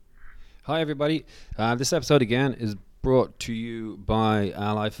Hi everybody. This episode again is brought to you by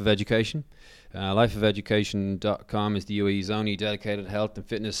Life of Education. Lifeofeducation.com is the UAE's only dedicated health and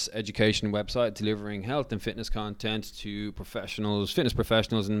fitness education website, delivering health and fitness content to professionals, fitness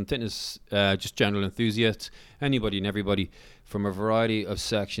professionals and fitness just general enthusiasts, anybody and everybody from a variety of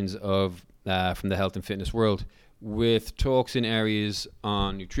sections of from the health and fitness world, with talks in areas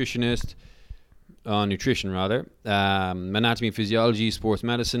on nutrition, anatomy and physiology, sports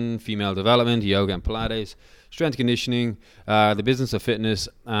medicine, female development, yoga and Pilates, strength conditioning, the business of fitness,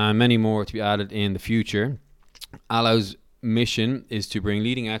 and many more to be added in the future. Allo's mission is to bring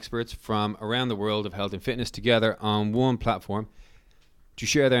leading experts from around the world of health and fitness together on one platform to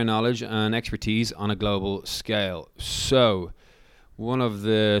share their knowledge and expertise on a global scale. So, one of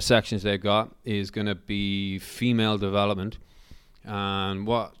the sections they've got is going to be female development, and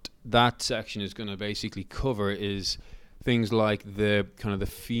what that section is going to basically cover is things like the kind of the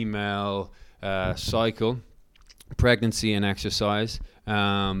female cycle, pregnancy and exercise.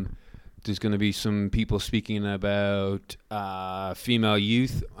 There's going to be some people speaking about female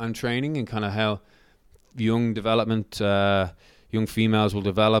youth and training and kind of how young females will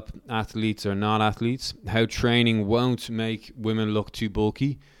develop, athletes or not athletes, how training won't make women look too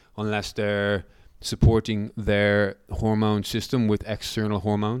bulky unless they're supporting their hormone system with external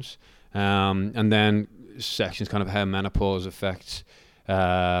hormones, and then sections kind of how menopause affects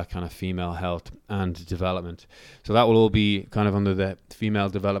kind of female health and development. So that will all be kind of under the female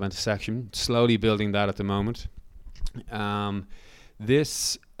development section, slowly building that at the moment.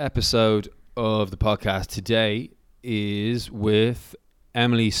 This episode of the podcast today is with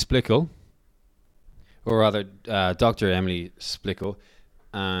Emily Splichal, or rather Dr. Emily Splichal,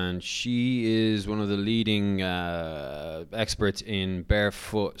 and she is one of the leading experts in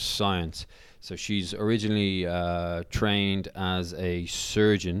barefoot science. So she's originally trained as a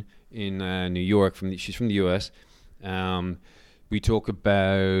surgeon in New York. She's from the US. We talk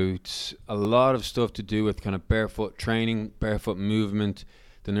about a lot of stuff to do with kind of barefoot training, barefoot movement,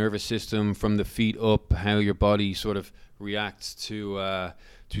 the nervous system from the feet up, how your body sort of reacts to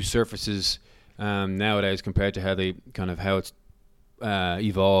surfaces nowadays compared to how it's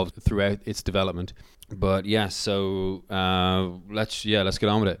evolved throughout its development. But yeah, so let's get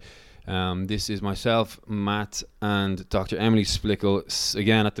on with it. This is myself, Matt, and Dr. Emily Splichal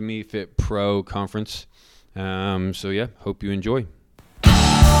again at the MeFit Pro conference. So yeah, hope you enjoy.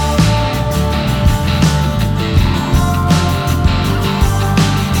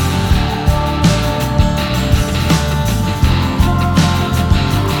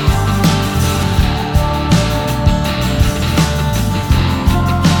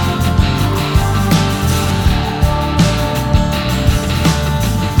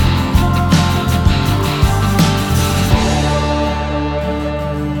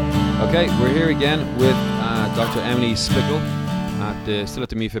 Okay, we're here again with Dr. Emily Splichal still at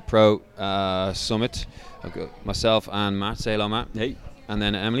the MeFit Pro Summit. I've got myself and Matt. Say hello, Matt. Hey. And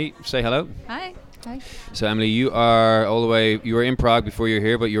then Emily, say hello. Hi. So Emily, you were in Prague before you were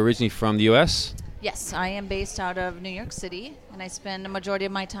here, but you're originally from the US? Yes, I am based out of New York City, and I spend a majority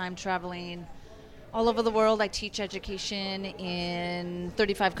of my time traveling all over the world. I teach education in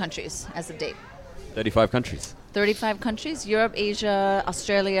 35 countries as of date. 35 countries? 35 countries, Europe, Asia,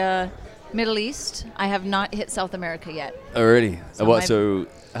 Australia, Middle East. I have not hit South America yet. Oh, really? So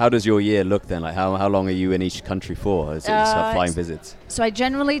how does your year look then? Like how long are you in each country for? Is it just flying visits? So I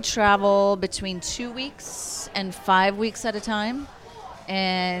generally travel between 2 weeks and 5 weeks at a time.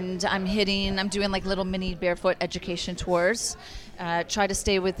 And I'm doing like little mini barefoot education tours. Try to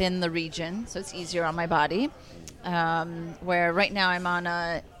stay within the region so it's easier on my body. Where right now I'm on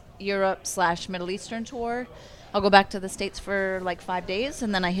a Europe/Middle Eastern tour. I'll go back to the States for like 5 days,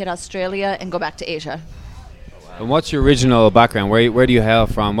 and then I hit Australia and go back to Asia. And what's your original background? Where do you hail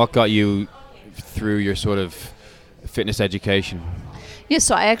from? What got you through your sort of fitness education? Yeah,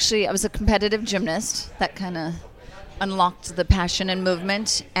 so I was a competitive gymnast. That kind of unlocked the passion and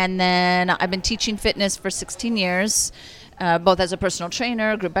movement. And then I've been teaching fitness for 16 years, both as a personal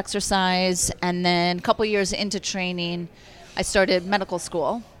trainer, group exercise, and then a couple years into training, I started medical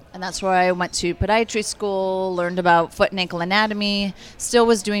school. And that's where I went to podiatry school, learned about foot and ankle anatomy, still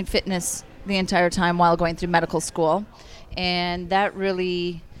was doing fitness the entire time while going through medical school. And that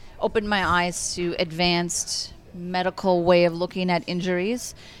really opened my eyes to advanced medical way of looking at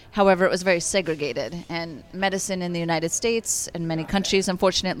injuries. However, it was very segregated. And medicine in the United States and many countries,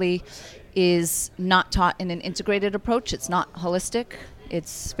 unfortunately, is not taught in an integrated approach. It's not holistic.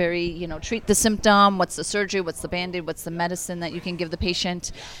 It's very, treat the symptom, what's the surgery, what's the Band-Aid, what's the medicine that you can give the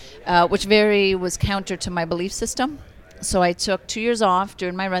patient, which was counter to my belief system. So I took 2 years off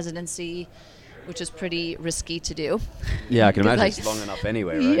during my residency, which is pretty risky to do. Yeah, I can imagine it's long enough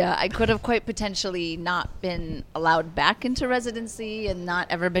anyway, right? Yeah, I could have quite potentially not been allowed back into residency and not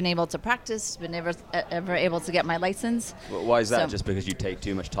ever been able to practice, been ever able to get my license. Well, why is that? Just because you take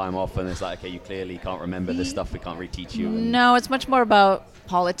too much time off and it's like, okay, you clearly can't remember this stuff, we can't reteach you? No, it's much more about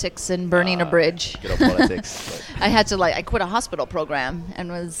politics and burning a bridge. Good old politics. I had to I quit a hospital program and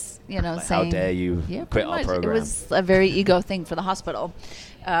was, saying, how dare you quit our program? It was a very ego thing for the hospital.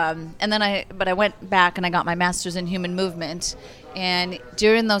 And then I went back and I got my master's in human movement. And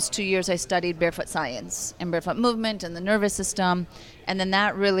during those 2 years, I studied barefoot science and barefoot movement and the nervous system. And then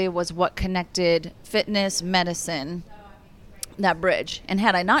that really was what connected fitness, medicine, that bridge. And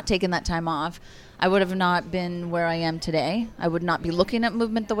had I not taken that time off, I would have not been where I am today. I would not be looking at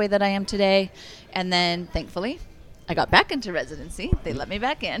movement the way that I am today. And then, thankfully, I got back into residency. They let me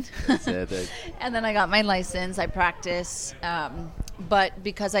back in. And then I got my license. I practice. But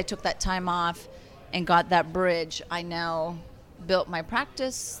because I took that time off and got that bridge, I now built my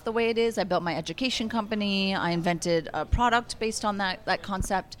practice the way it is. I built my education company. I invented a product based on that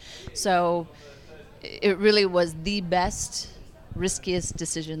concept. So it really was the best, riskiest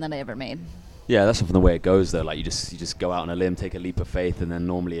decision that I ever made. Yeah, that's often the way it goes, though. Like you just go out on a limb, take a leap of faith, and then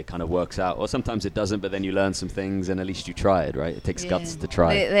normally it kind of works out. Or sometimes it doesn't, but then you learn some things, and at least you tried, right? It takes guts to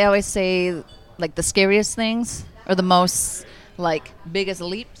try. They always say, the scariest things are the most, biggest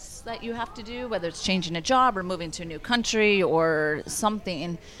leaps that you have to do, whether it's changing a job or moving to a new country or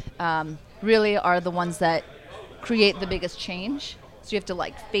something, really are the ones that create the biggest change. So you have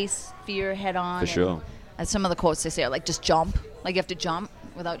to, face fear head on. For sure. And some of the quotes they say are, just jump. You have to jump.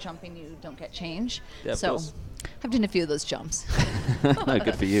 Without jumping, you don't get change. Yeah, so I've done a few of those jumps.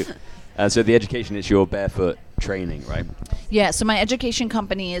 Good for you. So the education is your barefoot training, right? Yeah, so my education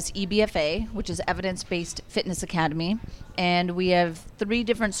company is EBFA, which is Evidence-Based Fitness Academy. And we have 3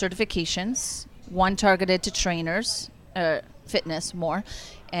 different certifications, one targeted to trainers, fitness more,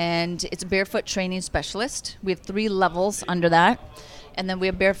 and it's a barefoot training specialist. We have 3 levels under that. And then we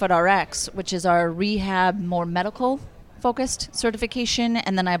have Barefoot RX, which is our rehab, more medical focused certification,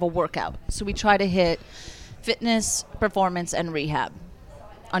 and then I have a workout. So we try to hit fitness, performance, and rehab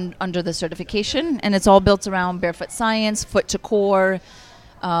under the certification, and it's all built around barefoot science, foot to core,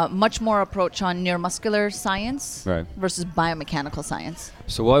 much more approach on neuromuscular science versus biomechanical science.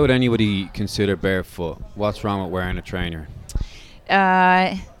 So why would anybody consider barefoot? What's wrong with wearing a trainer?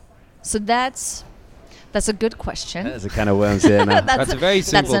 So that's a good question. That's a kind of worms here now. That's a very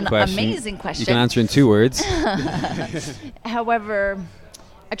simple question. That's an amazing question. You can answer in 2 words. However,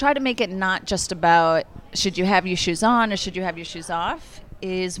 I try to make it not just about should you have your shoes on or should you have your shoes off,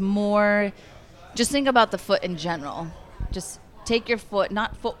 is more just think about the foot in general. Just take your foot,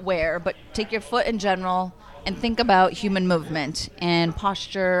 not footwear, but take your foot in general and think about human movement and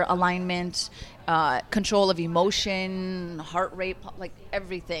posture, alignment, control of emotion, heart rate,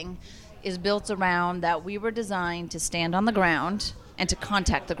 everything is built around that we were designed to stand on the ground and to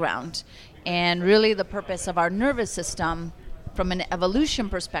contact the ground. And really the purpose of our nervous system from an evolution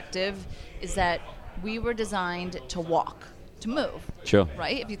perspective is that we were designed to walk, to move. Sure.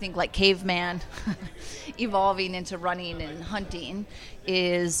 Right? If you think caveman evolving into running and hunting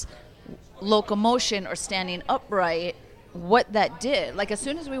is locomotion or standing upright, what that did, as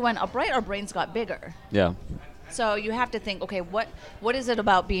soon as we went upright, our brains got bigger. Yeah. So you have to think, okay, what is it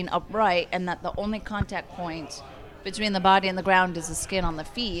about being upright and that the only contact point between the body and the ground is the skin on the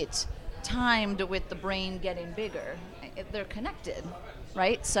feet, timed with the brain getting bigger? They're connected,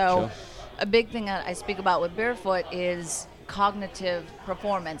 right? So a big thing that I speak about with barefoot is cognitive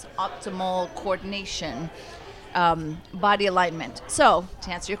performance, optimal coordination, body alignment. So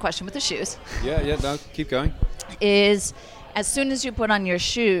to answer your question with the shoes. No, keep going. Is as soon as you put on your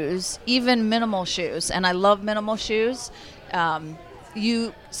shoes, even minimal shoes, and I love minimal shoes,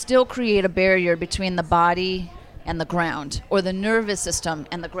 you still create a barrier between the body and the ground, or the nervous system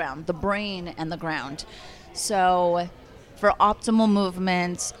and the ground, the brain and the ground. So for optimal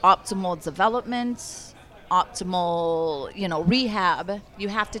movement, optimal development, optimal, rehab, you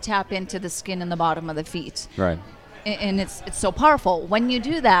have to tap into the skin and the bottom of the feet. Right. And it's so powerful. When you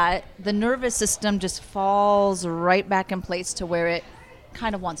do that, the nervous system just falls right back in place to where it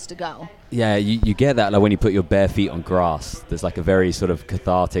kind of wants to go. Yeah, you get that when you put your bare feet on grass. There's a very sort of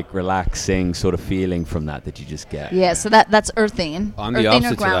cathartic, relaxing sort of feeling from that you just get. Yeah, so that's earthing. I'm the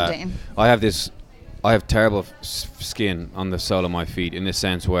opposite to that. I have terrible skin on the sole of my feet in the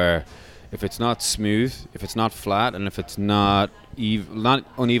sense where if it's not smooth, if it's not flat, and if it's not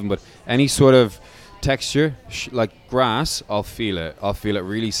uneven, but any sort of texture, like grass, I'll feel it. I'll feel it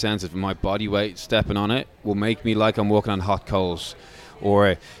really sensitive. My body weight stepping on it will make me like I'm walking on hot coals. Or,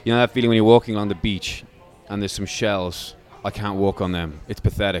 you know that feeling when you're walking on the beach and there's some shells, I can't walk on them. It's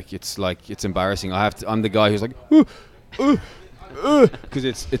pathetic. It's like, it's embarrassing. I'm the guy who's like, because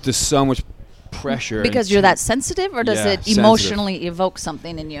it's there's so much pressure. Because you're that sensitive, or does it emotionally evoke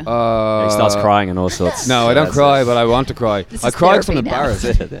something in you? He starts crying and all sorts. No, I don't cry, but I want to cry. I cry because I'm therapy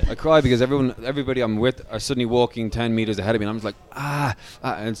embarrassed. I cry because everybody I'm with are suddenly walking 10 meters ahead of me, and I'm just like,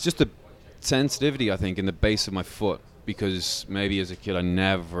 and it's just the sensitivity, I think, in the base of my foot, because maybe as a kid I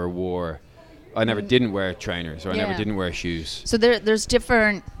never didn't wear trainers, or I never didn't wear shoes. So there's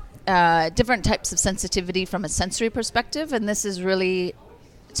different types of sensitivity from a sensory perspective, and this is really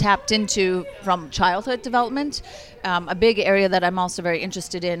tapped into from childhood development. A big area that I'm also very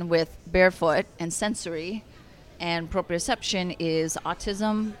interested in with barefoot and sensory and proprioception is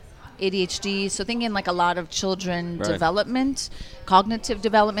autism, ADHD. So thinking like a lot of children development, cognitive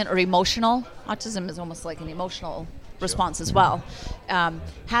development, or emotional. Autism is almost like an emotional response as well.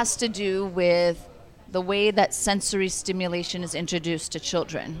 Has to do with the way that sensory stimulation is introduced to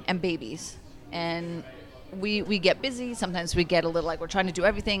children and babies. And we get busy. Sometimes we get a little like we're trying to do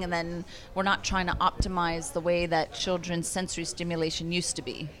everything, and then we're not trying to optimize the way that children's sensory stimulation used to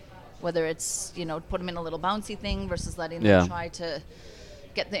be. Whether it's, put them in a little bouncy thing versus letting them try to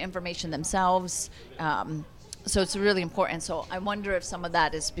get the information themselves. So it's really important. So I wonder if some of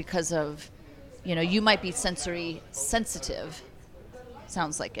that is because of, you might be sensory sensitive.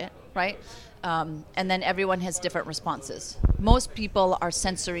 Sounds like it, right? And then everyone has different responses. Most people are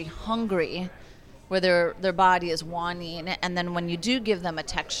sensory hungry, where their body is wanting, and then when you do give them a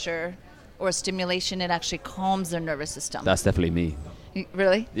texture or a stimulation, it actually calms their nervous system. That's definitely me.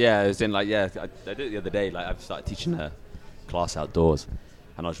 Really? Yeah, it's in I did it the other day. Like, I've started teaching a class outdoors,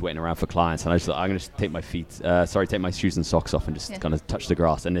 and I was waiting around for clients, and I just thought, I'm going to take take my shoes and socks off and just kind of touch the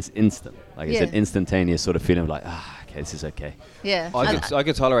grass, and it's instant. Like, it's an instantaneous sort of feeling of like, okay, this is okay. Yeah. I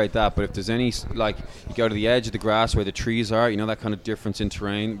could tolerate that, but if there's any, like, you go to the edge of the grass where the trees are, that kind of difference in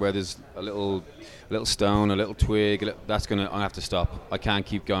terrain, where there's a little stone, a little twig, I have to stop. I can't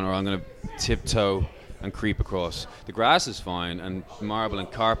keep going, or I'm going to tiptoe and creep across. The grass is fine, and marble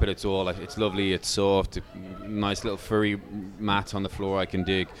and carpet, it's all like, it's lovely, it's soft, nice little furry mat on the floor I can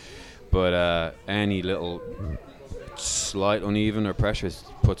dig. But any little slight uneven or pressure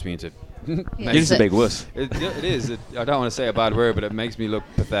puts me into. You're just a big wuss. It is. I don't want to say a bad word, but it makes me look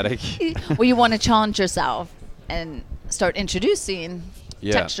pathetic. Well, you want to challenge yourself and start introducing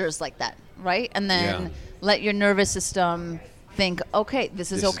textures like that, right? And then let your nervous system think, okay,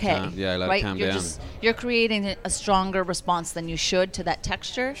 this is okay. Let it calm down. You're creating a stronger response than you should to that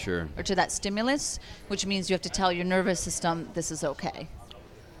texture or to that stimulus, which means you have to tell your nervous system this is okay.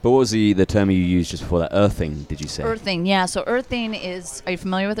 But what was the term you used just before that? Earthing, did you say? Earthing, yeah. So earthing is, are you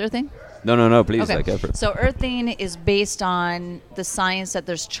familiar with earthing? No, please, okay. Go for it. So earthing is based on the science that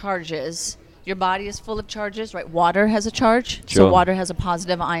there's charges. Your body is full of charges, right? Water has a charge, Sure. so water has a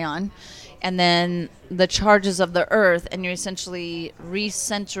positive ion. And then the charges of the earth, and you're essentially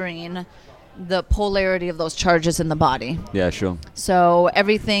recentering the polarity of those charges in the body. Yeah, sure. So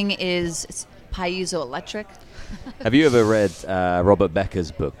everything is piezoelectric. Have you ever read Robert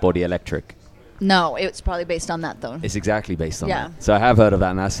Becker's book, Body Electric? No, it's probably based on that, though. It's exactly based on that. So I have heard of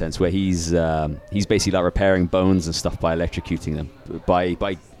that in that sense, where he's basically like repairing bones and stuff by electrocuting them, by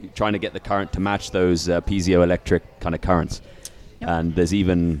trying to get the current to match those piezoelectric kind of currents. Yep. And there's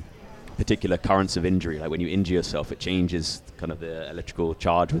even particular currents of injury, like when you injure yourself, it changes kind of the electrical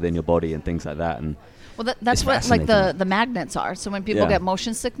charge within your body and things like that. And well, that's what like the magnets are. So when people get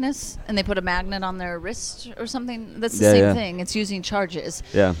motion sickness and they put a magnet on their wrist or something, that's the same thing. It's using charges.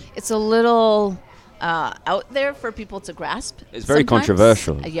 Yeah, it's a little out there for people to grasp. It's very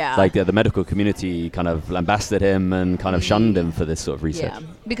controversial. Yeah, like the medical community kind of lambasted him and kind of shunned him for this sort of research. Yeah,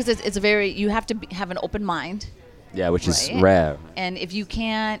 because it's you have to have an open mind. Yeah, which is rare. And if you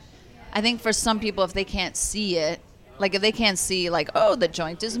can't, I think for some people, if they can't see it, like if they can't see like, oh, the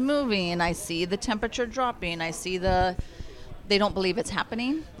joint is moving, I see the temperature dropping, I see they don't believe it's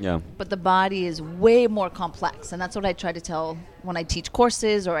happening. Yeah. But the body is way more complex. And that's what I try to tell when I teach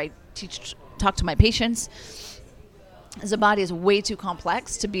courses or I talk to my patients, is the body is way too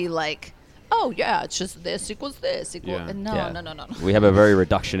complex to be like, oh, yeah, it's just this equals this. No. We have a very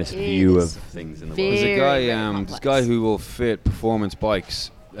reductionist view of things in the world. There's a guy who will fit performance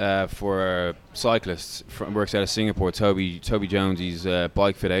bikes for cyclists, works out of Singapore, Toby Jones. He's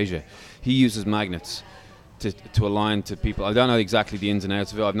Bike Fit Asia. He uses magnets to align to people. I don't know exactly the ins and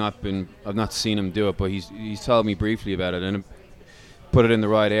outs of it. I've not seen him do it, but he's told me briefly about it, and put it in the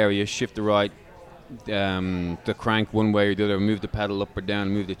right area, shift the right the crank one way or the other, move the pedal up or down,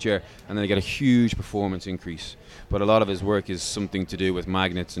 move the chair, and then they get a huge performance increase. But a lot of his work is something to do with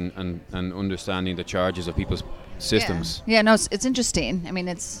magnets and understanding the charges of people's systems. Yeah, no, it's interesting. I mean,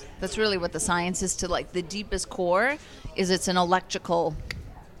 that's really what the science is to, like, the deepest core is it's an electrical,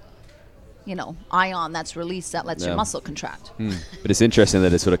 ion that's released that lets your muscle contract. But it's interesting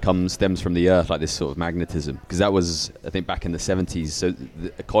that it sort of stems from the earth, like this sort of magnetism, because that was, I think, back in the 70s. So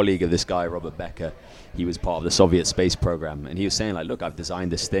a colleague of this guy, Robert Becker, he was part of the Soviet space program, and he was saying, like, look, I've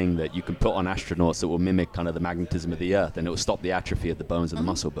designed this thing that you can put on astronauts that will mimic kind of the magnetism of the earth, and it will stop the atrophy of the bones of the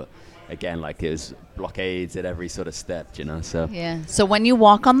muscle. But again, like, there's blockades at every sort of step, so. Yeah. So when you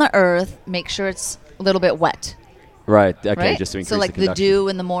walk on the earth, make sure it's a little bit wet. Right. Okay. Right? Just to increase so like the dew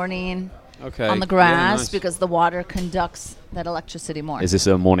in the morning. Okay. On the grass, nice. because the water conducts that electricity more. Is this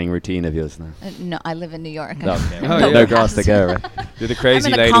a morning routine of yours now? No, I live in New York. Okay. No grass to go, right? You're the crazy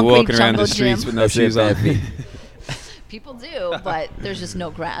I'm in a lady concrete walking around the jungle streets gym. with no shoes on. People do, but there's just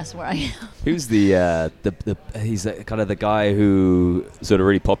no grass where I am. Who's he's kind of the guy who sort of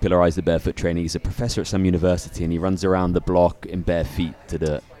really popularized the barefoot training. He's a professor at some university, and he runs around the block in bare feet to do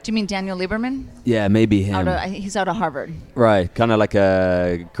it. Do you mean Daniel Lieberman? Yeah, maybe him. He's out of Harvard. Right, kind of like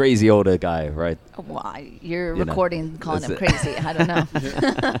a crazy older guy, right? Why? You're recording calling him crazy. I don't know.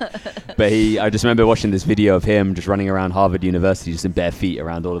 But I just remember watching this video of him just running around Harvard University just in bare feet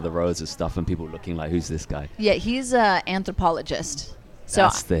around all of the roads and stuff, and people looking like, who's this guy? Yeah, he's an anthropologist. So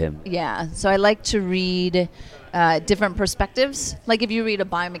that's him. Yeah, so I like to read different perspectives. Like if you read a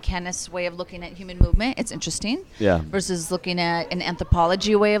biomechanist's way of looking at human movement, it's interesting. Yeah. Versus looking at an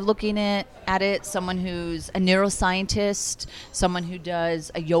anthropology way of looking at it. Someone who's a neuroscientist, someone who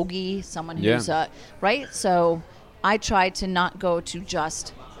does a yogi, someone who's right. So I try to not go to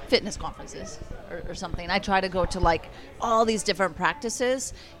just fitness conferences or something. I try to go to like all these different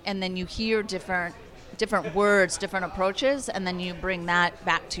practices, and then you hear different words, different approaches, and then you bring that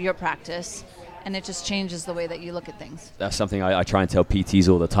back to your practice, and it just changes the way that you look at things. That's something I try and tell PTs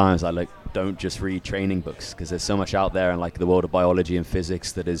all the time. Is don't just read training books, because there's so much out there in like the world of biology and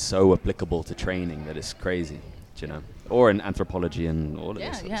physics that is so applicable to training that it's crazy, or in anthropology and all of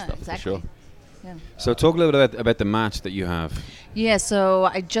this sort of stuff. Exactly. For sure. Yeah. So talk a little bit about the match that you have. Yeah, so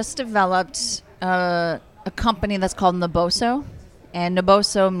I just developed a company that's called Naboso, and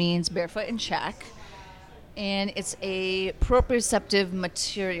Naboso means barefoot in check. And it's a proprioceptive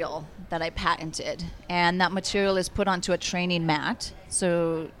material that I patented. And that material is put onto a training mat.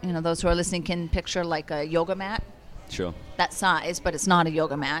 So, those who are listening can picture like a yoga mat. Sure. That size, but it's not a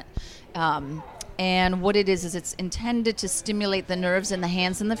yoga mat. And what it is it's intended to stimulate the nerves in the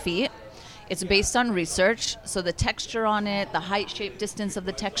hands and the feet. It's based on research. So the texture on it, the height, shape, distance of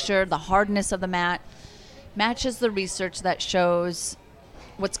the texture, the hardness of the mat matches the research that shows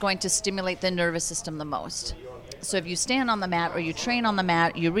what's going to stimulate the nervous system the most. So if you stand on the mat or you train on the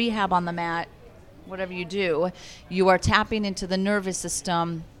mat, you rehab on the mat, whatever you do, you are tapping into the nervous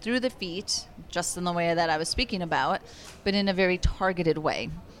system through the feet, just in the way that I was speaking about, but in a very targeted way.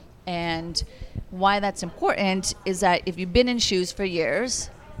 And why that's important is that if you've been in shoes for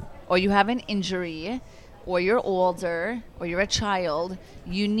years, or you have an injury, or you're older, or you're a child,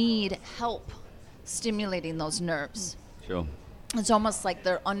 you need help stimulating those nerves. Sure. It's almost like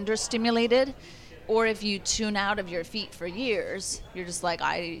they're understimulated, or if you tune out of your feet for years, you're just like,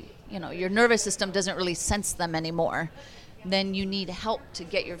 your nervous system doesn't really sense them anymore. Then you need help to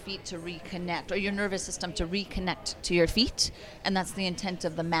get your feet to reconnect, or your nervous system to reconnect to your feet, and that's the intent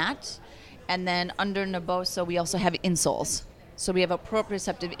of the mat. And then under Naboso, we also have insoles. So we have a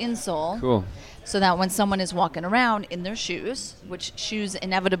proprioceptive insole. Cool. So that when someone is walking around in their shoes, which shoes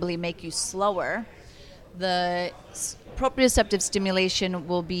inevitably make you slower, the proprioceptive stimulation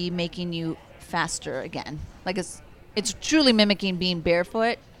will be making you faster again. Like it's truly mimicking being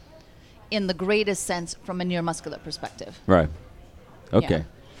barefoot in the greatest sense from a neuromuscular perspective. Right. Okay.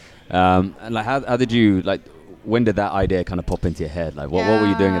 Yeah. And like, how did you when did that idea kind of pop into your head? Like, what were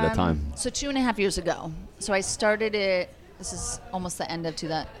you doing at the time? So 2.5 years ago. So I started it. This is almost the end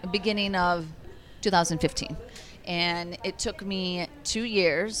of beginning of 2015, and it took me 2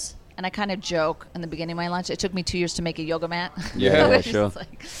 years. And I kind of joke in the beginning of my lunch, it took me 2 years to make a yoga mat. Yeah, sure.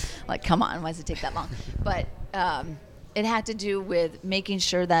 Like, come on, why does it take that long? But it had to do with making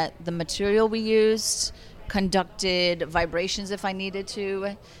sure that the material we used conducted vibrations if I needed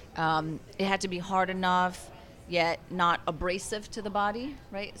to. It had to be hard enough, yet not abrasive to the body,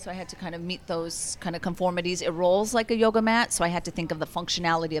 right? So I had to kind of meet those kind of conformities. It rolls like a yoga mat, so I had to think of the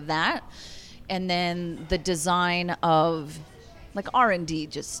functionality of that. And then the design of like R&D.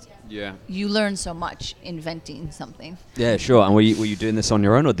 Just Yeah. you learn so much inventing something. Yeah, sure. And were you doing this on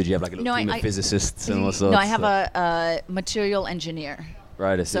your own, or did you have like a little No, team of physicists and all sorts? No, I have a material engineer.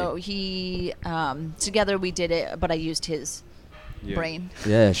 Right, I see. So he together we did it, but I used his brain.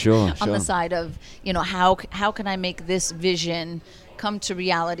 Yeah, sure. On the side of, how can I make this vision come to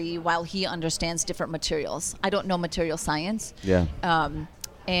reality while he understands different materials. I don't know material science. Yeah.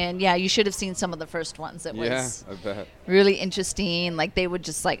 And yeah, you should have seen some of the first ones. It was I bet. really interesting. Like they would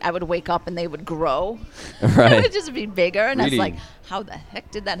just I would wake up and they would grow. Right. It would just be bigger. And Really? I was like, how the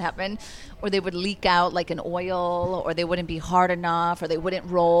heck did that happen? Or they would leak out like an oil, or they wouldn't be hard enough, or they wouldn't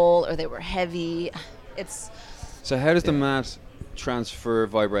roll, or they were heavy. So how does the mat transfer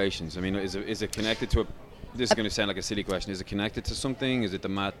vibrations? I mean, is it connected to a... This is going to sound like a silly question. Is it connected to something? Is it the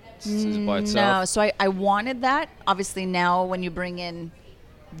mat is it by itself? No. So I wanted that. Obviously now when you bring in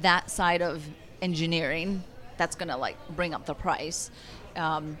that side of engineering, that's going to bring up the price.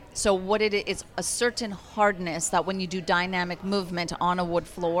 So what it's a certain hardness that when you do dynamic movement on a wood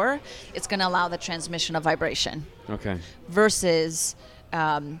floor, it's going to allow the transmission of vibration. Okay. Versus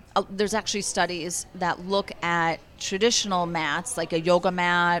there's actually studies that look at traditional mats, like a yoga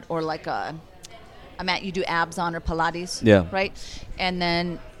mat or like a mat you do abs on, or Pilates. Yeah. Right? And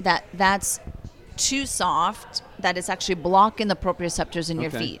then that's too soft, that it's actually blocking the proprioceptors in your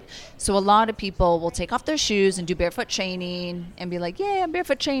feet. So a lot of people will take off their shoes and do barefoot training and be like, yeah, I'm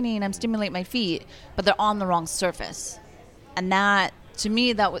barefoot training, I'm stimulating my feet, but they're on the wrong surface. And that, to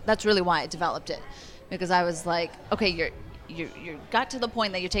me, that's really why I developed it. Because I was like, okay, you got to the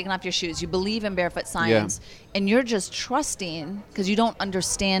point that you're taking off your shoes, you believe in barefoot science, and you're just trusting, because you don't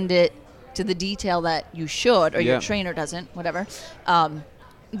understand it to the detail that you should, or your trainer doesn't, whatever,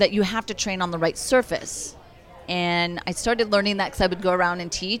 that you have to train on the right surface. And I started learning that because I would go around and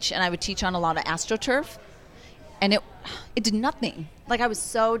teach, and I would teach on a lot of AstroTurf, and it did nothing. Like I was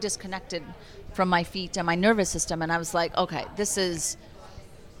so disconnected from my feet and my nervous system, and I was like, okay, this is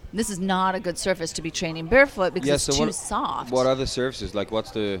not a good surface to be training barefoot because it's too soft. What are the surfaces? Like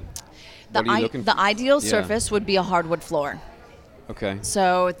what are you looking for? The ideal surface would be a hardwood floor. Okay.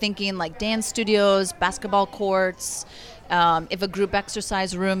 So thinking like dance studios, basketball courts, if a group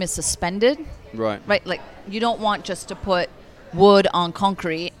exercise room is suspended. Right. Right, like you don't want just to put wood on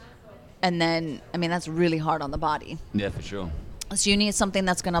concrete, and then, that's really hard on the body. Yeah, for sure. So you need something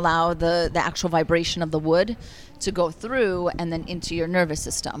that's going to allow the actual vibration of the wood to go through and then into your nervous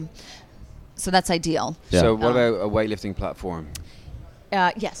system. So that's ideal. Yeah. So what about a weightlifting platform?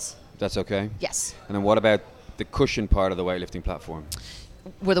 Yes. That's okay? Yes. And then what about the cushion part of the weightlifting platform?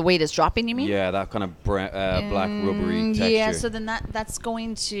 Where the weight is dropping, you mean? Yeah, that kind of black rubbery texture. Yeah, so then that's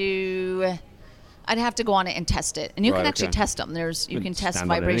going to... I'd have to go on it and test it, and you can actually test them. You can test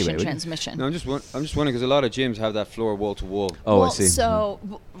vibration transmission. No, I'm just wondering because a lot of gyms have that floor wall to wall. Oh, well, I see. So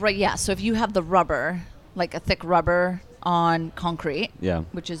So if you have the rubber, like a thick rubber on concrete,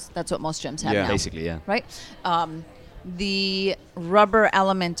 that's what most gyms have now. Basically, right. The rubber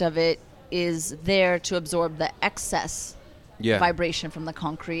element of it is there to absorb the excess vibration from the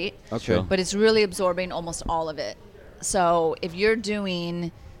concrete. Okay, sure. But it's really absorbing almost all of it. So if you're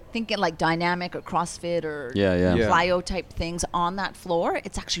thinking like dynamic or CrossFit or plyo type things on that floor,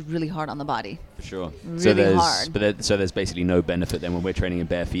 it's actually really hard on the body. For sure. Really hard. So there's basically no benefit then when we're training in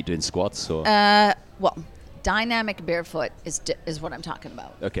bare feet doing squats, or? Well, dynamic barefoot is what I'm talking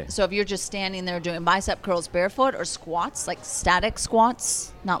about. Okay. So if you're just standing there doing bicep curls barefoot, or squats, like static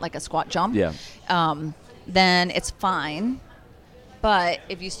squats, not like a squat jump, then it's fine. But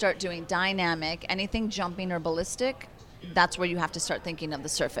if you start doing dynamic, anything jumping or ballistic, that's where you have to start thinking of the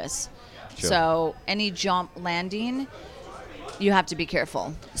surface. Sure. So any jump landing, you have to be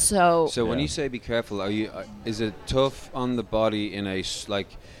careful. So when you say be careful, is it tough on the body in a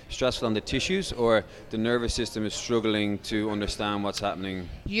stressful on the tissues, or the nervous system is struggling to understand what's happening?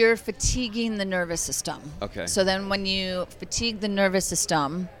 You're fatiguing the nervous system. Okay. So then when you fatigue the nervous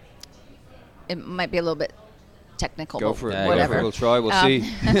system, it might be a little bit technical. Go for it. Whatever. We'll try. We'll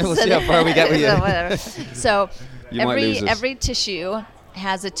see. We'll see how far we get with you. So whatever. So every tissue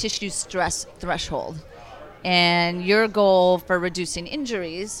has a tissue stress threshold. And your goal for reducing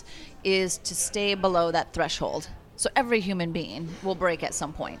injuries is to stay below that threshold. So every human being will break at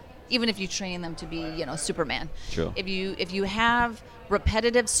some point, even if you train them to be, Superman. Sure. If you have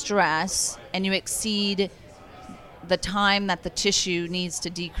repetitive stress and you exceed the time that the tissue needs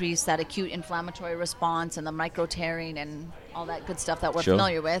to decrease that acute inflammatory response and the micro tearing and all that good stuff that we're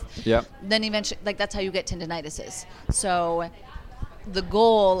familiar with, then eventually, that's how you get tendinitises. So the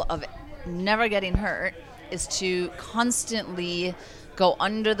goal of never getting hurt is to constantly go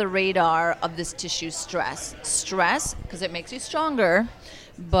under the radar of this tissue stress. Stress, because it makes you stronger,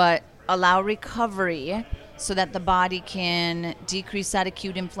 but allow recovery so that the body can decrease that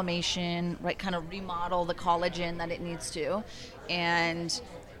acute inflammation, right? Kind of remodel the collagen that it needs to. And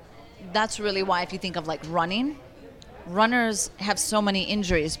that's really why, if you think of like running, runners have so many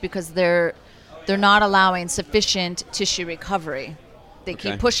injuries because they're not allowing sufficient tissue recovery. They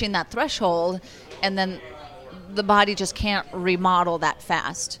keep pushing that threshold, and then the body just can't remodel that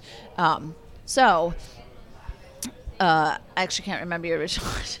fast. I actually can't remember your original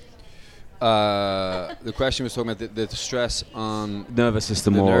question. The question was talking about the stress on nervous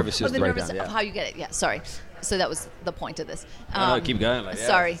system. The or nervous system. The nervous breakdown, of how you get it. Yeah, sorry. So that was the point of this. No, keep going. Like,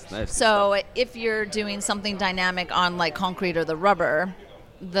 Sorry. Nice So if you're doing something dynamic on like concrete or the rubber,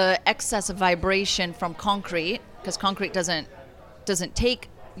 the excess of vibration from concrete, because concrete doesn't take,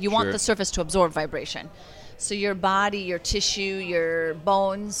 you want the surface to absorb vibration. So your body, your tissue, your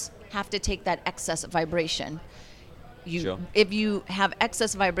bones have to take that excess vibration. If you have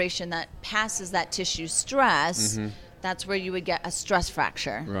excess vibration that passes that tissue stress, that's where you would get a stress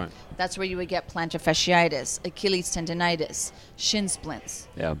fracture. Right. That's where you would get plantar fasciitis, Achilles tendonitis, shin splints.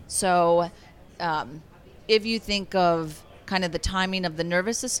 Yeah. So if you think of kind of the timing of the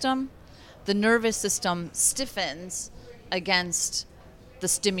nervous system stiffens against the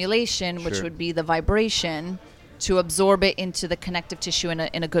stimulation, which would be the vibration, to absorb it into the connective tissue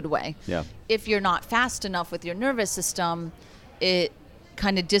in a good way. Yeah. If you're not fast enough with your nervous system, it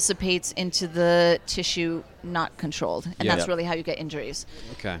kind of dissipates into the tissue not controlled. And that's really how you get injuries.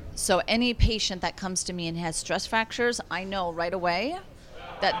 Okay. So any patient that comes to me and has stress fractures, I know right away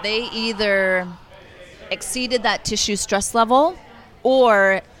that they either exceeded that tissue stress level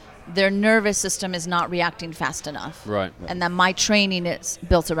or their nervous system is not reacting fast enough. Right. And then my training is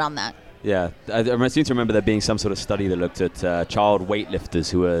built around that. Yeah, I seem to remember there being some sort of study that looked at child weightlifters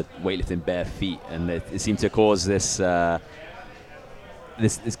who were weightlifting bare feet, and it seemed to cause this kind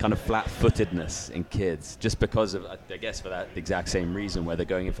of flat-footedness in kids, just because of, I guess, for that exact same reason, where they're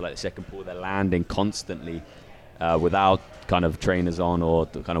going in for like the second pull, they're landing constantly without kind of trainers on or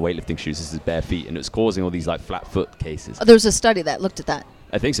the kind of weightlifting shoes. This is bare feet, and it was causing all these like flat foot cases. There was a study that looked at that.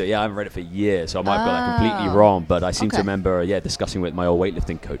 I think so, yeah. I haven't read it for years, so I might have got that completely wrong, but I seem to remember, discussing with my old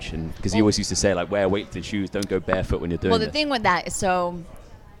weightlifting coach, and because he always used to say, like, wear weightlifting shoes, don't go barefoot when you're doing this. Well, the thing with that is,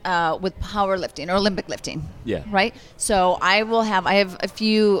 with powerlifting or Olympic lifting, right? So I have a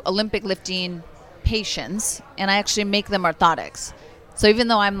few Olympic lifting patients, and I actually make them orthotics. So even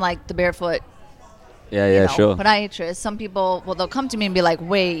though I'm like the barefoot podiatrist, some people, they'll come to me and be like,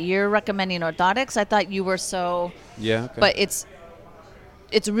 wait, you're recommending orthotics? I thought you were so... Yeah, okay. But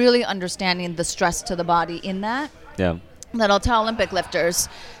it's really understanding the stress to the body in that. Yeah. That I'll tell Olympic lifters,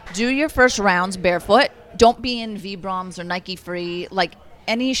 do your first rounds barefoot. Don't be in Vibroms or Nike Free. Like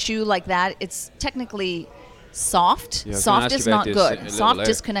any shoe like that, it's technically soft. Yeah, soft is not good. Soft later.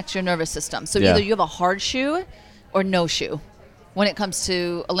 Disconnects your nervous system. So either you have a hard shoe or no shoe when it comes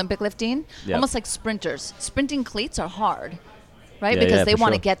to Olympic lifting. Almost like sprinters. Sprinting cleats are hard. Right? Because they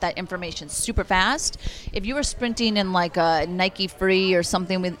want to get that information super fast. If you were sprinting in like a Nike Free or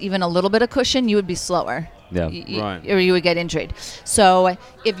something with even a little bit of cushion, you would be slower. Yeah. Or you would get injured. So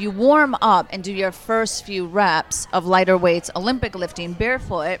if you warm up and do your first few reps of lighter weights, Olympic lifting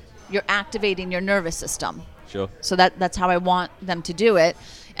barefoot, you're activating your nervous system. Sure. So that's how I want them to do it.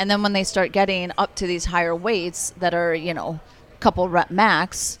 And then when they start getting up to these higher weights that are, couple rep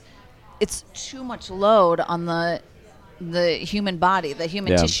max, it's too much load on the human body. The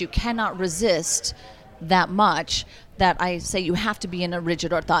human tissue cannot resist that much, that I say you have to be in a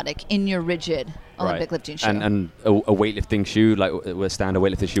rigid orthotic, in your rigid Olympic lifting shoe. And a weightlifting shoe, like a standard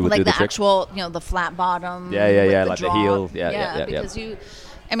weightlifting shoe, would like do the the trick? actual, the flat bottom. Yeah, with like drop. the heel. Yeah. Because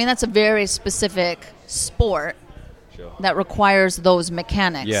that's a very specific sport that requires those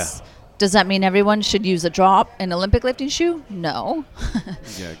mechanics. Yeah. Does that mean everyone should use a drop in Olympic lifting shoe? No.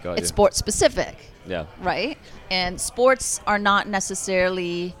 It's sport specific. Yeah. Right? And sports are not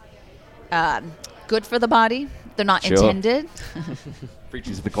necessarily good for the body. They're not intended.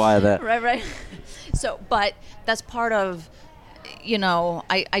 Preaching to the choir there. Right. So, but that's part of,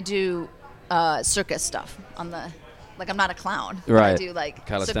 I do circus stuff on the, like I'm not a clown. Right. I do like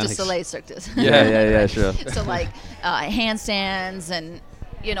Cirque du Soleil circus. Yeah, sure. So like handstands and,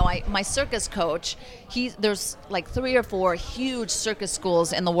 my circus coach, there's like 3 or 4 huge circus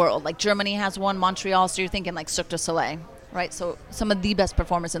schools in the world. Like Germany has one, Montreal, so you're thinking like Cirque du Soleil, right? So some of the best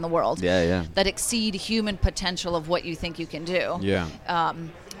performers in the world that exceed human potential of what you think you can do. Yeah.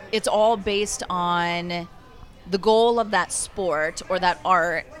 It's all based on the goal of that sport or that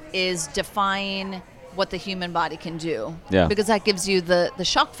art is defying what the human body can do. Yeah. Because that gives you the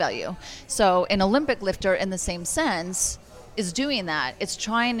shock value. So an Olympic lifter, in the same sense, is doing that. It's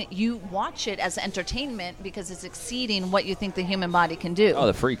trying, you watch it as entertainment because it's exceeding what you think the human body can do. Oh,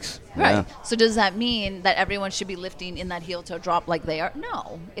 the freaks. Right. Yeah. So does that mean that everyone should be lifting in that heel toe drop like they are?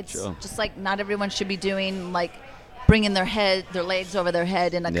 No. It's just like not everyone should be doing like bringing their legs over their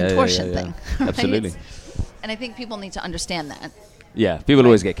head in a contortion thing. Right? Absolutely. And I think people need to understand that. Yeah, people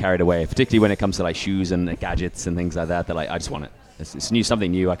always get carried away, particularly when it comes to like shoes and gadgets and things like that. They're like, I just want it. It's new,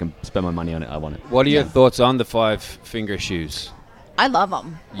 something new. I can spend my money on it. I want it. What are your thoughts on the 5-finger shoes? I love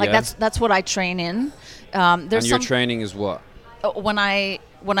them. Like that's what I train in. And your training is what? When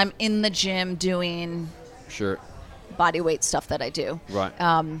I'm in the gym doing body weight stuff that I do. Right.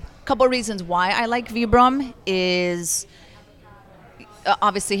 Couple of reasons why I like Vibram is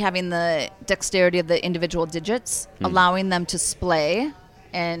obviously having the dexterity of the individual digits, allowing them to splay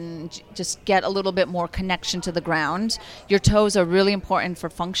and just get a little bit more connection to the ground. Your toes are really important for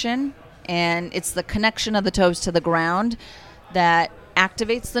function, and it's the connection of the toes to the ground that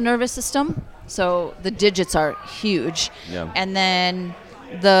activates the nervous system. So the digits are huge. Yeah. And then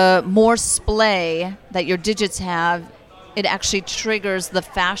the more splay that your digits have, it actually triggers the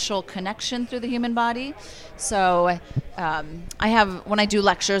fascial connection through the human body. So I have, when I do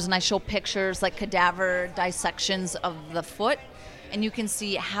lectures and I show pictures like cadaver dissections of the foot, and you can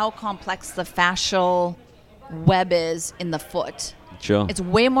see how complex the fascial web is in the foot. Sure. It's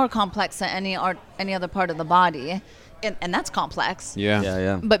way more complex than any other part of the body, and that's complex.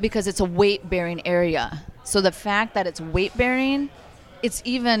 Yeah. But because it's a weight-bearing area. So the fact that it's weight-bearing, it's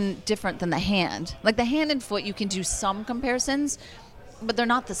even different than the hand. Like the hand and foot, you can do some comparisons, but they're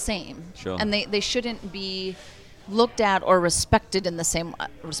not the same. Sure. And they shouldn't be looked at or respected in the same,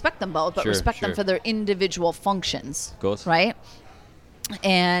 respect them both, but respect them for their individual functions. Of course. Right?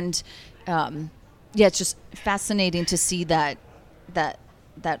 And it's just fascinating to see that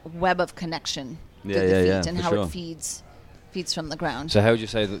web of connection through the feet and how it feeds from the ground. So how would you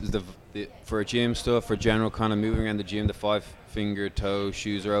say that the for gym stuff, for general kind of moving around the gym, the 5-finger toe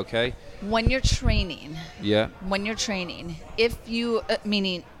shoes are okay? When you're training, if you,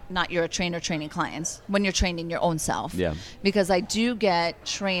 meaning not you're a trainer training clients, when you're training your own self. Yeah. Because I do get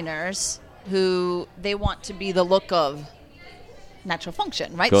trainers who they want to be the look of natural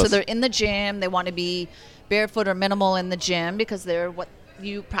function, right? So they're in the gym, they want to be barefoot or minimal in the gym because they're what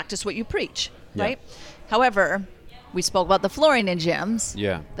you practice what you preach, right? However, we spoke about the flooring in gyms.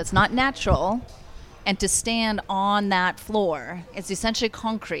 Yeah. That's not natural. And to stand on that floor, it's essentially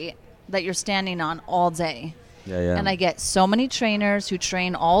concrete that you're standing on all day. Yeah. And I get so many trainers who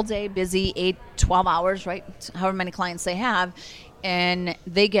train all day, busy, 8, 12 hours, right? However many clients they have. And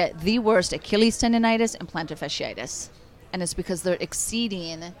they get the worst Achilles tendonitis and plantar fasciitis. And it's because they're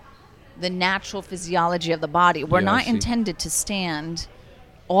exceeding the natural physiology of the body. We're not intended to stand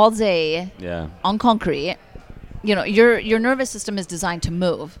all day on concrete. You know, your nervous system is designed to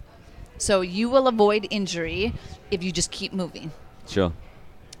move. So you will avoid injury if you just keep moving. Sure.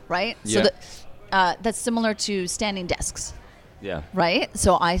 Right? Yeah. So that's similar to standing desks. Yeah. Right?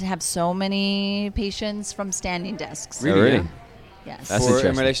 So I have so many patients from standing desks. Really? Yeah. Yes. That's in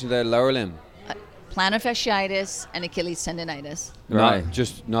interesting. relation to the lower limb? Plantar fasciitis and Achilles tendonitis. Right.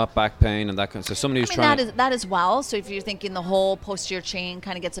 Not back pain and that kind of. So somebody who's trying. That as well. So if you're thinking the whole posterior chain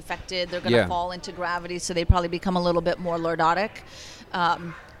kind of gets affected, they're going to fall into gravity, so they probably become a little bit more lordotic.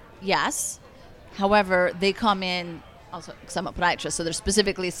 Yes. However, they come in also because I'm a podiatrist, so they're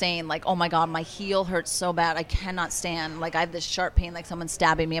specifically saying like, "Oh my God, my heel hurts so bad, I cannot stand. Like I have this sharp pain, like someone's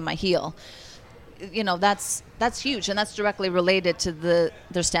stabbing me in my heel." You know, that's huge, and that's directly related to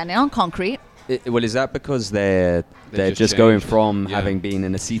they're standing on concrete. Well, is that because they're just going from having been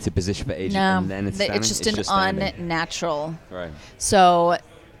in a seated position for ages and then it's standing? It's just unnatural. Right. So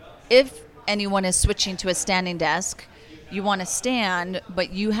if anyone is switching to a standing desk, you want to stand,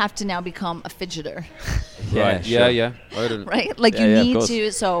 but you have to now become a fidgeter. Right. Sure. Yeah. Right? Like you need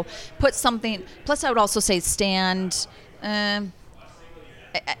to, so put something, plus I would also say stand, I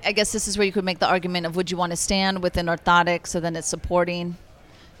guess this is where you could make the argument of would you want to stand with an orthotic so then it's supporting,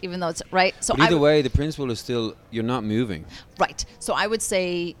 even though it's, right? So but either way, the principle is still, you're not moving. Right. So I would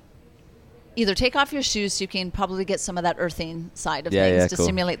say either take off your shoes so you can probably get some of that earthing side of things to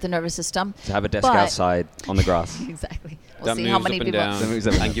stimulate the nervous system. To have a desk outside on the grass. Exactly. We'll that see moves how many up and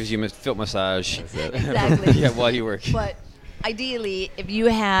people down and gives you a foot massage. Exactly. Yeah, while you work. But ideally, if you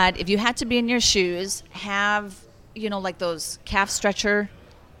had to be in your shoes, have, you know, like those calf stretcher,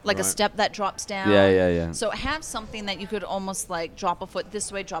 like a step that drops down. Yeah. So have something that you could almost like drop a foot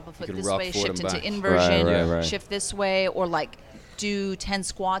this way, drop a foot this way, shift into back. inversion, Right. shift this way, or like do 10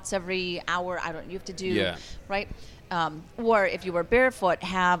 squats every hour. You have to do, Yeah. right? Or if you were barefoot,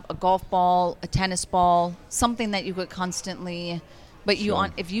 have a golf ball, a tennis ball, something that you could constantly, but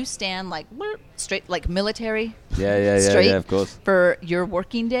if you stand like straight, like military, straight yeah, of course. for your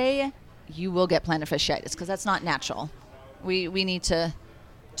working day, you will get plantar fasciitis because that's not natural. We need to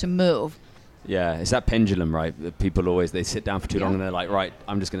move. Yeah, it's that pendulum, right? That people always, they sit down for too long Yeah. and they're like, right,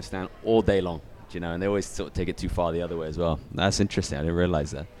 I'm just going to stand all day long, and they always sort of take it too far the other way as well. That's interesting. I didn't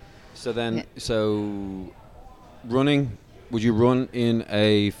realize that. So then, running, would you run in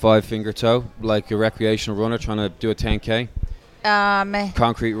a 5-finger toe, like a recreational runner trying to do a 10K?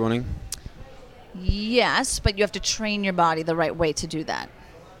 Concrete running? Yes, but you have to train your body the right way to do that.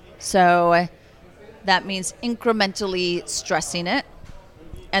 So that means incrementally stressing it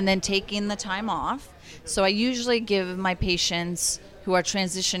and then taking the time off. So I usually give my patients who are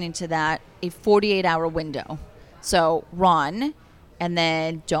transitioning to that a 48-hour window. So run and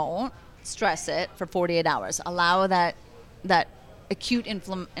then don't stress it for 48 hours. Allow that acute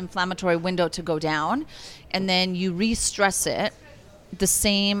inflammatory window to go down, and then you re-stress it the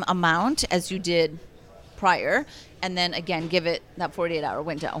same amount as you did prior, and then again give it that 48-hour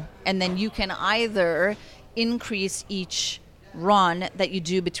window. And then you can either increase each run that you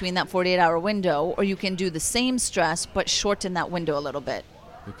do between that 48-hour window, or you can do the same stress but shorten that window a little bit.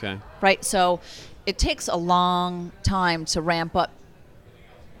 Okay. Right? So it takes a long time to ramp up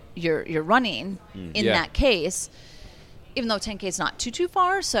your running in that case, even though 10K is not too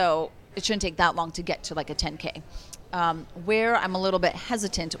far, so it shouldn't take that long to get to like a 10K. Where I'm a little bit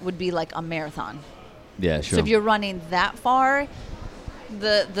hesitant would be like a marathon. Yeah, sure. So if you're running that far,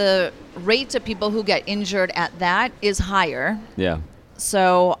 the rate of people who get injured at that is higher. Yeah.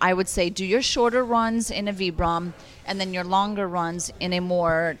 So I would say do your shorter runs in a Vibram, and then your longer runs in a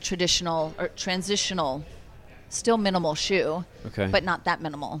more traditional or transitional, still minimal shoe, Okay. but not that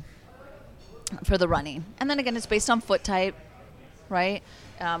minimal for the running. And then again, it's based on foot type, right?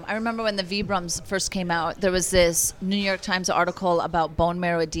 I remember when the Vibrams first came out, there was this New York Times article about bone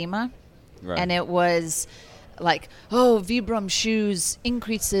marrow edema. Right. And it was like, Vibram shoes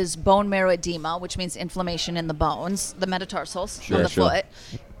increases bone marrow edema, which means inflammation in the bones, the metatarsals on the foot,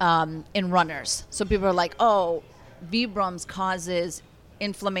 in runners. So people are like, Vibrams causes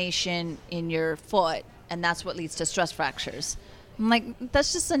inflammation in your foot, and that's what leads to stress fractures. I'm like,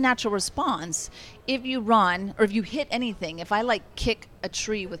 that's just a natural response. If you run or if you hit anything, if I like kick a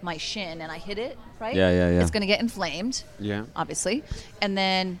tree with my shin and I hit it, right? Yeah. It's going to get inflamed, obviously. And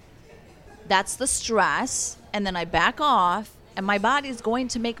then that's the stress. And then I back off, and my body's going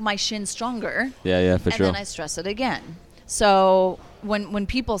to make my shin stronger. Yeah, for sure. And then I stress it again. So when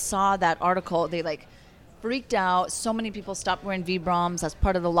people saw that article, they like freaked out. So many people stopped wearing Vibrams. That's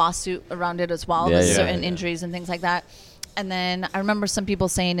part of the lawsuit around it as well. There's certain injuries and things like that. And then I remember some people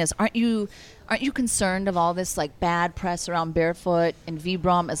saying aren't you concerned of all this like bad press around barefoot and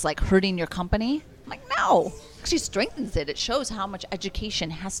Vibram is like hurting your company? I'm like, no. Actually strengthens it. It shows how much education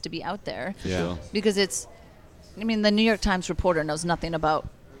has to be out there. Yeah. Sure. Because the New York Times reporter knows nothing about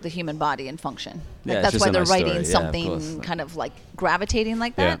the human body and function. Like, that's why they're writing something kind of like gravitating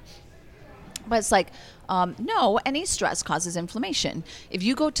like that. But it's like, no, any stress causes inflammation. If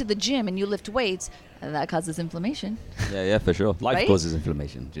you go to the gym and you lift weights, that causes inflammation. Yeah, for sure. Life Right? causes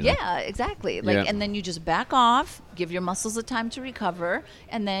inflammation. Yeah, exactly. And then you just back off, give your muscles a time to recover,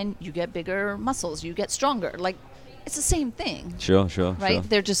 and then you get bigger muscles, you get stronger. Like, it's the same thing. Sure. Right? Sure.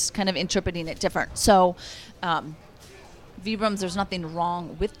 They're just kind of interpreting it different. So, Vibrams, there's nothing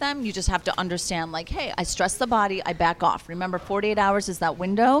wrong with them. You just have to understand, like, hey, I stress the body, I back off. Remember, 48 hours is that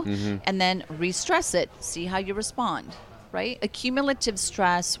window, and then re-stress it. See how you respond, right? Accumulative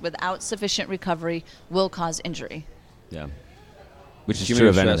stress without sufficient recovery will cause injury. Yeah. Which is true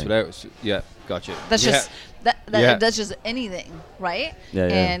of anything. Gotcha. That's just that's just anything, right? Yeah.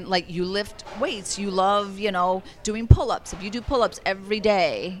 And like you lift weights, you love, doing pull-ups. If you do pull-ups every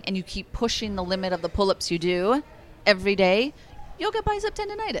day and you keep pushing the limit of the pull-ups you do every day, you'll get bicep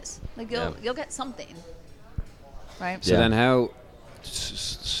tendonitis. Like you'll get something, right? So then how,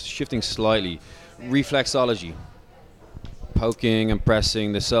 shifting slightly, reflexology, poking and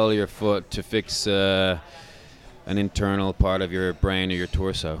pressing the sole of your foot to fix an internal part of your brain or your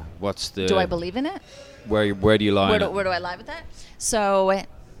torso. What's the? Do I believe in it? Where do you lie? Where do I lie with that? So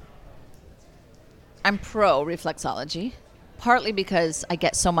I'm pro reflexology. Partly because I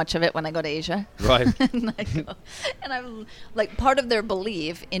get so much of it when I go to Asia. Right. and I'm like, part of their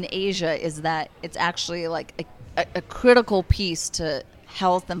belief in Asia is that it's actually like a critical piece to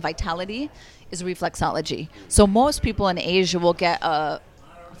health and vitality is reflexology. So most people in Asia will get a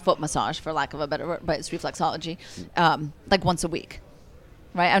foot massage, for lack of a better word, but it's reflexology, like once a week,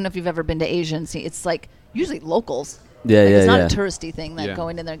 right? I don't know if you've ever been to Asia and see, it's like usually locals. Yeah, Like, yeah, it's not yeah. a touristy thing that Yeah. go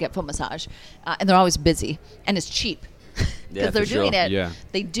in there and get foot massage, and they're always busy, and it's cheap because Yeah, they're for doing sure. it. Yeah.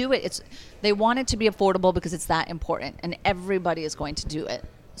 They do it. They want it to be affordable because it's that important, and everybody is going to do it.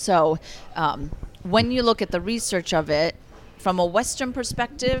 So when you look at the research of it from a Western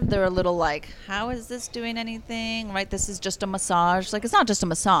perspective, they're a little like, how is this doing anything? Right? This is just a massage. Like, it's not just a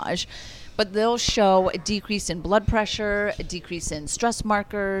massage, but they'll show a decrease in blood pressure, a decrease in stress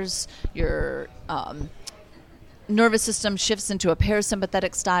markers, your nervous system shifts into a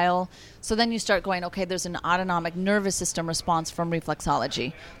parasympathetic style. So then you start going, okay, there's an autonomic nervous system response from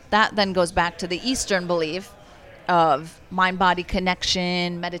reflexology. That then goes back to the Eastern belief of mind-body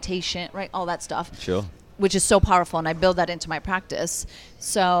connection, meditation, right? All that stuff. Sure. Which is so powerful, and I build that into my practice.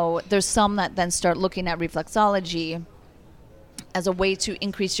 So there's some that then start looking at reflexology as a way to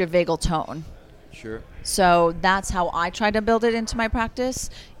increase your vagal tone. Sure. So that's how I try to build it into my practice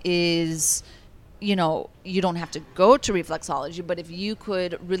is, you know, you don't have to go to reflexology, but if you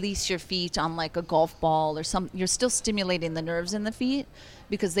could release your feet on like a golf ball or some, you're still stimulating the nerves in the feet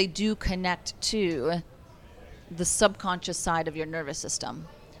because they do connect to the subconscious side of your nervous system.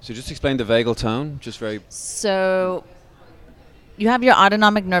 So just explain the vagal tone, just very... So you have your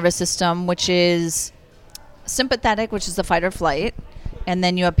autonomic nervous system, which is sympathetic, which is the fight or flight. And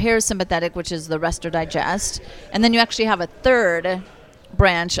then you have parasympathetic, which is the rest or digest. And then you actually have a third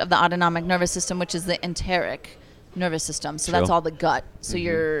branch of the autonomic nervous system, which is the enteric nervous system. So that's Sure. all the gut. So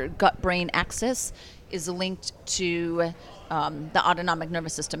your gut-brain axis is linked to the autonomic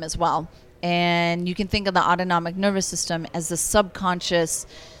nervous system as well. And you can think of the autonomic nervous system as the subconscious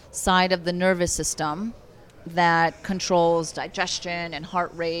side of the nervous system that controls digestion and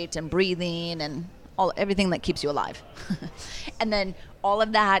heart rate and breathing and everything that keeps you alive. And then all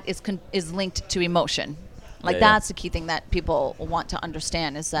of that is linked to emotion. Like Yeah, yeah. that's the key thing that people want to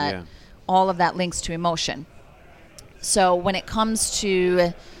understand is that Yeah. all of that links to emotion. So when it comes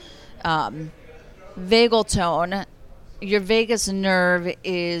to vagal tone, your vagus nerve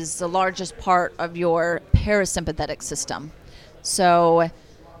is the largest part of your parasympathetic system. So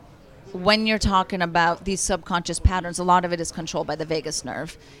when you're talking about these subconscious patterns, a lot of it is controlled by the vagus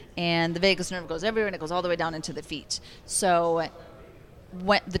nerve. And the vagus nerve goes everywhere and it goes all the way down into the feet. So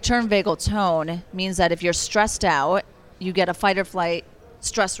when the term vagal tone means that if you're stressed out, you get a fight or flight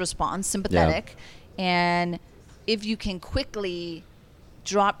stress response, sympathetic. And if you can quickly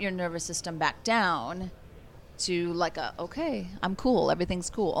drop your nervous system back down to like okay, I'm cool,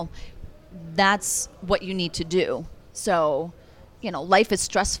 everything's cool, that's what you need to do. So, you know, life is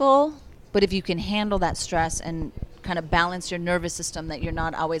stressful, but if you can handle that stress and kind of balance your nervous system, that you're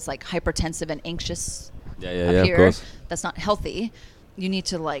not always like hypertensive and anxious up Of here, course. that's not healthy. You need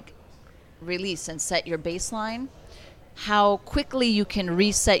to like release and set your baseline. How quickly you can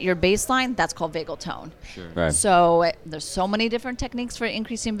reset your baseline, that's called vagal tone. Sure. Right. So there's so many different techniques for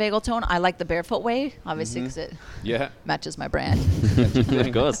increasing vagal tone. I like the barefoot way, obviously, because it Yeah. matches my brand.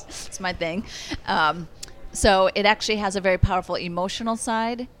 Of course. It's my thing. So it actually has a very powerful emotional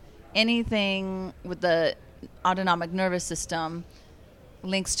side. Anything with the autonomic nervous system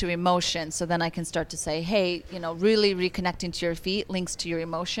links to emotion. So then I can start to say, hey, you know, really reconnecting to your feet links to your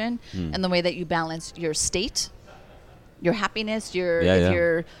emotion and the way that you balance your state, your happiness, if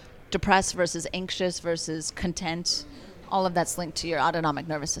you're depressed versus anxious versus content, all of that's linked to your autonomic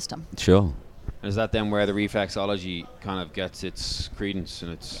nervous system. Sure. Is that then where the reflexology kind of gets its credence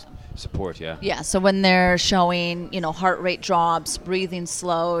and its support, yeah? Yeah, so when they're showing, you know, heart rate drops, breathing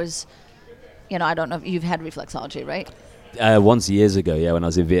slows, you know, I don't know if you've had reflexology, right? Once years ago, yeah, when I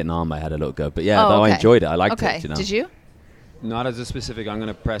was in Vietnam, I had a look go. But yeah, Oh, though I okay. enjoyed it. I liked Okay, it. You know? did you? Not as a specific, I'm going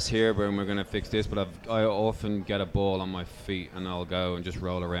to press here, but we're going to fix this, but I often get a ball on my feet and I'll go and just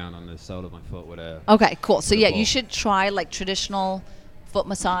roll around on the sole of my foot with a... Okay, cool. So With a yeah, ball. you should try like traditional foot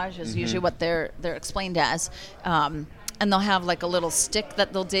massage is usually what they're explained as. And they'll have like a little stick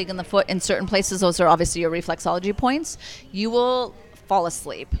that they'll dig in the foot in certain places. Those are obviously your reflexology points. You will fall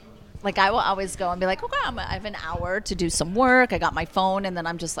asleep. Like I will always go and be like, okay, I have an hour to do some work. I got my phone, and then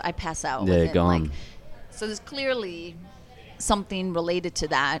I pass out. Yeah, within, gone. like- so there's clearly something related to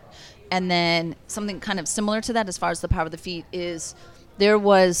that. And then something kind of similar to that as far as the power of the feet is I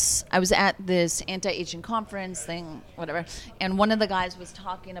was at this anti-aging conference thing, whatever, and one of the guys was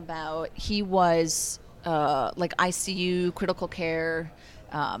talking about, he was like ICU, critical care,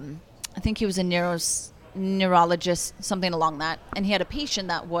 I think he was a neurologist, something along that, and he had a patient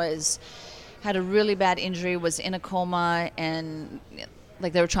that had a really bad injury, was in a coma, and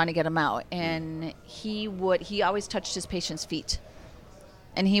like they were trying to get him out, and he always touched his patient's feet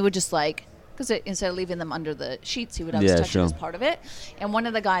and he would just like, because instead of leaving them under the sheets, he would always touch it as part of it. And one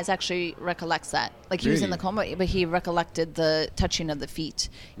of the guys actually recollects that. Like, he was in the coma, but he recollected the touching of the feet.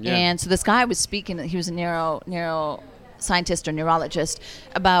 Yeah. And so this guy was speaking, he was a neuroscientist or neurologist,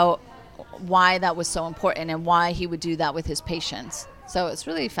 about why that was so important and why he would do that with his patients. So it's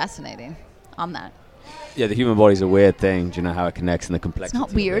really fascinating on that. Yeah, the human body's a weird thing. Do you know how it connects and the complexity?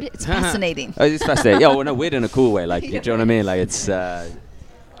 It's not weird. It's fascinating. It's fascinating. Yeah, well, no, weird in a cool way. Like, do you know what I mean? Like, it's...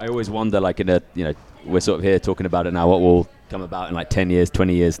 I always wonder, like, we're sort of here talking about it now, what will come about in like 10 years,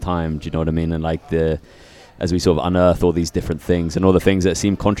 20 years time, do you know what I mean? And like as we sort of unearth all these different things, and all the things that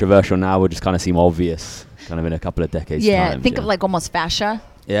seem controversial now will just kind of seem obvious kind of in a couple of decades time. Yeah, think of like almost fascia.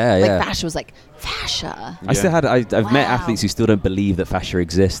 Yeah, like fascia was like, fascia. I've met athletes who still don't believe that fascia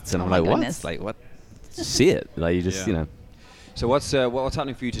exists, and I'm like, goodness. what? Like, what? See it. Like, you just, So what's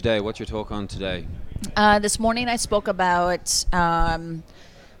happening for you today? What's your talk on today? This morning I spoke about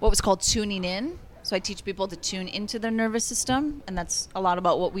what was called tuning in. So I teach people to tune into their nervous system, and that's a lot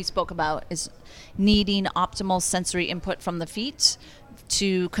about what we spoke about, is needing optimal sensory input from the feet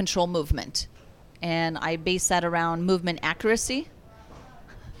to control movement. And I base that around movement accuracy.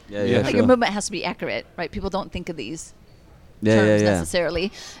 Like, your movement has to be accurate, right? People don't think of these terms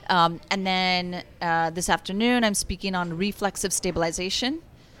necessarily. And then this afternoon I'm speaking on reflexive stabilization,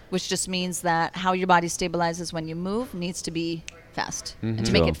 which just means that how your body stabilizes when you move needs to be fast. Mm-hmm. And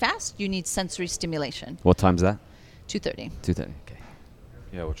to make it fast, you need sensory stimulation. What time's that? 2:30. 2:30, okay.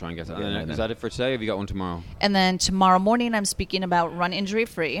 Yeah, we'll try and get that. Is that it for today? Have you got one tomorrow? And then tomorrow morning, I'm speaking about run injury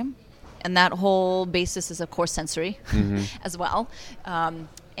free. And that whole basis is, of course, sensory as well.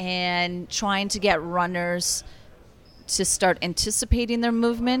 And trying to get runners to start anticipating their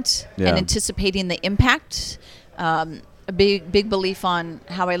movement and anticipating the impact. A big belief on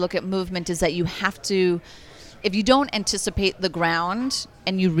how I look at movement is that you have to, if you don't anticipate the ground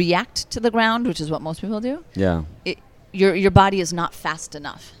and you react to the ground, which is what most people do, your body is not fast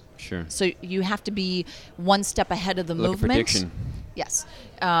enough. Sure. So you have to be one step ahead of the movement. Like a prediction. Yes.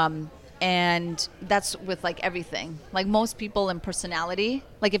 And that's with like everything. Like most people in personality,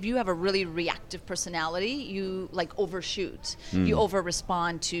 like if you have a really reactive personality, you like overshoot. You over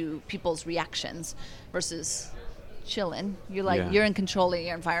respond to people's reactions versus chilling. You're in control of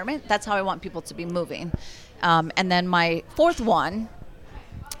your environment. That's how I want people to be moving. And then my fourth one,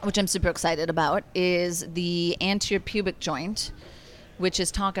 which I'm super excited about, is the anterior pubic joint, which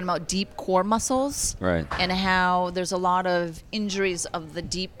is talking about deep core muscles, right? And how there's a lot of injuries of the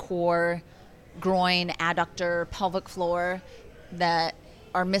deep core, groin, adductor, pelvic floor that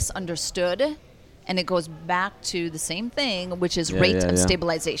are misunderstood, and it goes back to the same thing, which is rate of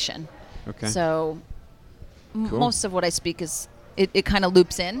stabilization. Okay. So most of what I speak is it kind of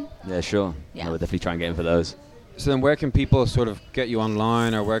loops in. Yeah, sure. Yeah. I would definitely try and get in for those. So then where can people sort of get you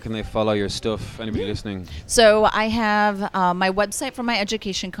online, or where can they follow your stuff? Anybody listening? So I have my website for my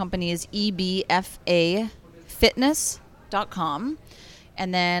education company is ebfafitness.com.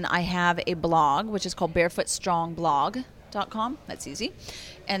 And then I have a blog, which is called barefootstrongblog.com. That's easy.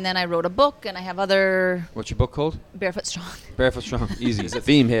 And then I wrote a book, and I have other... What's your book called? Barefoot Strong. Barefoot Strong. Easy. There's a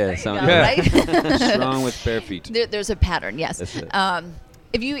theme here. Right? Strong with bare feet. There's a pattern, yes.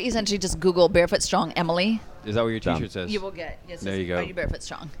 If you essentially just Google Barefoot Strong Emily... Is that what your T-shirt says? You will get... Yes, there you go. Are you Barefoot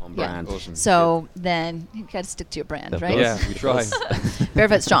Strong? On brand. Awesome. So then you got to stick to your brand, right? Yeah, we try.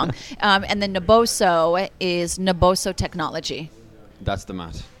 Barefoot Strong. And then Naboso is Naboso Technology. That's the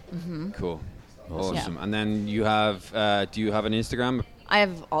mat. Cool. Awesome. Yeah. And then you have, do you have an Instagram? I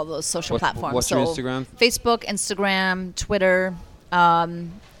have all those social platforms. What's your Instagram? Facebook, Instagram, Twitter,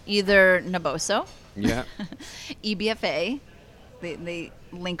 either Naboso, EBFA, they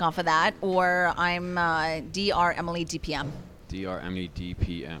link off of that, or I'm Dr. Emily DPM. Dr. Emily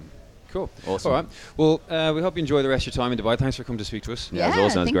DPM. Cool. Awesome. All right. Well, we hope you enjoy the rest of your time in Dubai. Thanks for coming to speak to us. Yeah, it was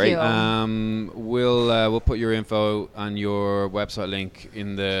awesome. It was great. We'll put your info and your website link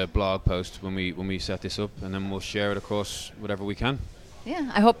in the blog post when we set this up, and then we'll share it across whatever we can.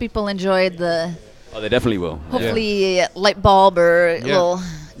 Yeah, I hope people enjoyed the... Oh, they definitely will. Hopefully light bulb or little...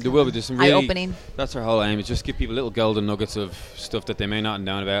 There will be just some really eye-opening. That's our whole aim, is just give people little golden nuggets of stuff that they may not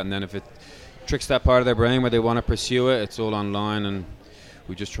know about, and then if it tricks that part of their brain where they want to pursue it, it's all online, and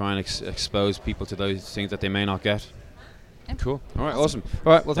we just try and expose people to those things that they may not get. Yep. Cool. All right, awesome.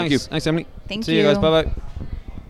 All right, well, thank you. Thanks, Emily. Thank See you. you guys. Bye-bye.